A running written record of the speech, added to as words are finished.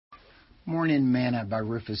Morning Manna by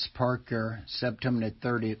Rufus Parker, September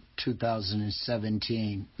 30th,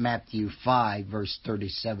 2017, Matthew 5, verse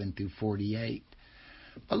 37 through 48.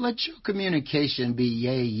 But let your communication be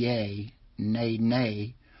yea, yea, nay,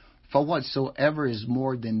 nay, for whatsoever is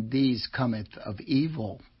more than these cometh of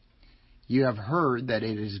evil. You have heard that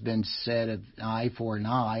it has been said, an eye for an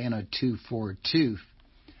eye, and a tooth for a tooth.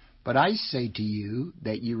 But I say to you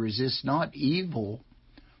that you resist not evil,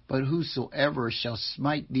 but whosoever shall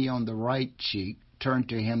smite thee on the right cheek, turn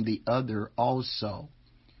to him the other also.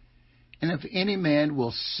 And if any man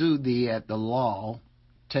will sue thee at the law,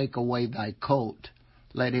 take away thy coat,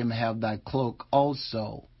 let him have thy cloak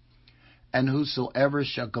also. And whosoever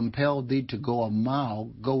shall compel thee to go a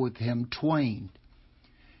mile, go with him twain.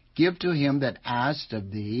 Give to him that asked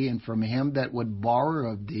of thee, and from him that would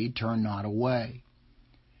borrow of thee, turn not away.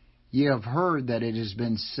 Ye have heard that it has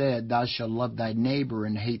been said, Thou shalt love thy neighbor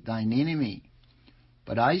and hate thine enemy.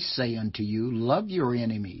 But I say unto you, love your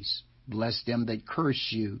enemies, bless them that curse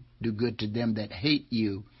you, do good to them that hate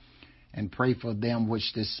you, and pray for them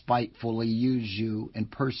which despitefully use you and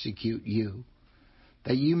persecute you,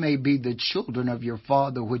 that you may be the children of your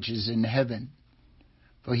Father which is in heaven.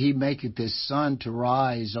 For he maketh his sun to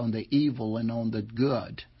rise on the evil and on the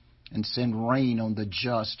good, and send rain on the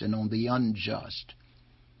just and on the unjust.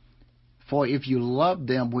 For if you love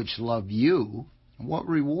them which love you, what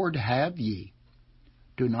reward have ye?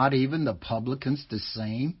 Do not even the publicans the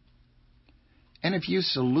same? And if you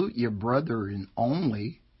salute your brethren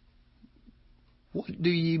only, what do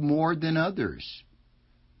ye more than others?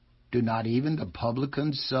 Do not even the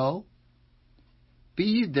publicans so? Be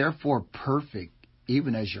ye therefore perfect,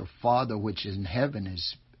 even as your Father which is in heaven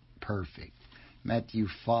is perfect. Matthew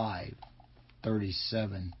 5,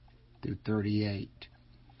 37 through 38.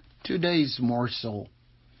 Today's morsel.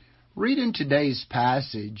 Reading today's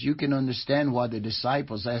passage, you can understand why the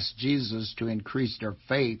disciples asked Jesus to increase their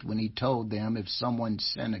faith when he told them if someone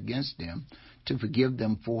sinned against them, to forgive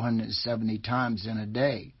them 470 times in a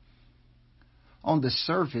day. On the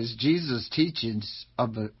surface, Jesus' teachings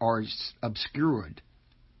are obscured.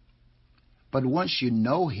 But once you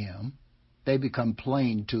know him, they become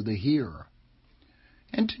plain to the hearer.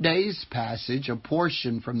 In today's passage, a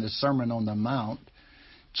portion from the Sermon on the Mount,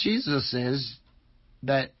 Jesus says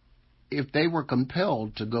that if they were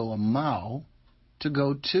compelled to go a mile, to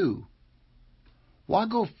go two. Why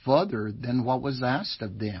go further than what was asked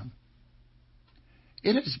of them?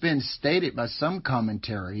 It has been stated by some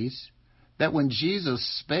commentaries that when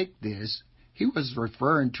Jesus spake this, he was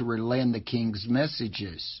referring to relaying the king's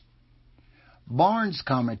messages. Barnes'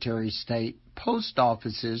 commentaries state post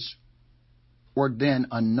offices were then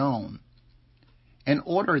unknown. In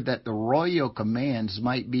order that the royal commands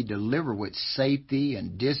might be delivered with safety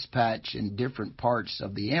and dispatch in different parts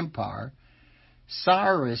of the empire,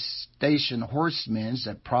 Cyrus stationed horsemen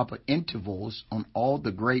at proper intervals on all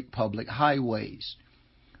the great public highways.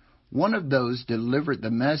 One of those delivered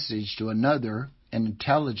the message to another, and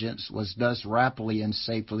intelligence was thus rapidly and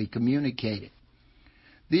safely communicated.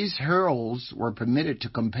 These heralds were permitted to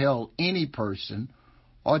compel any person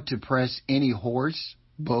or to press any horse,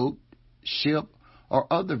 boat, ship,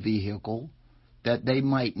 or other vehicle that they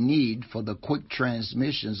might need for the quick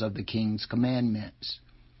transmissions of the king's commandments.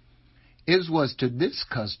 It was to this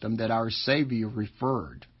custom that our Savior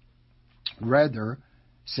referred. Rather,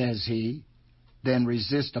 says he, than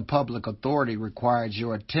resist a public authority requires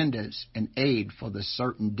your attendance and aid for the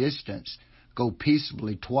certain distance, go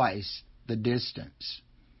peaceably twice the distance.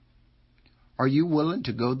 Are you willing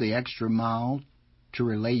to go the extra mile to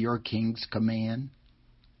relay your king's command?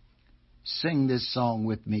 Sing this song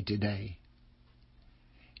with me today.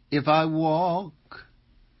 If I walk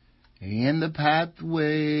in the pathway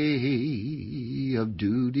of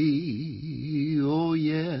duty, oh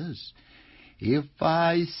yes, if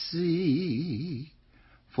I see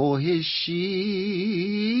for his sheep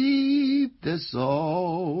that's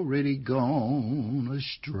already gone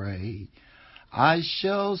astray, I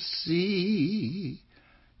shall see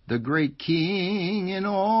the great King in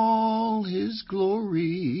all his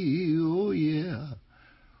glory, oh yeah.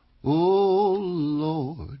 Oh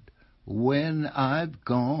Lord, when I've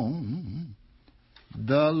gone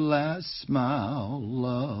the last mile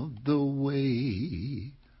of the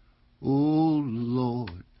way, oh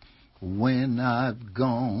Lord, when I've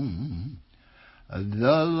gone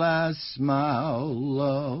the last mile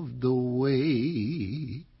of the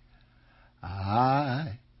way,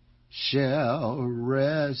 I shall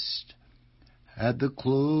rest at the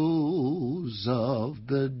close of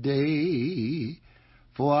the day,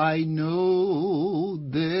 for I know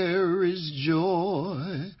there is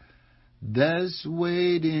joy that's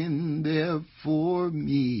waiting there for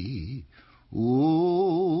me.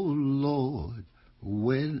 Oh, Lord,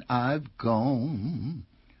 when I've gone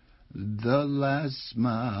the last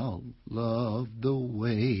mile of the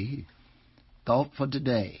way. Thought for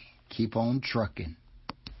today. Keep on trucking.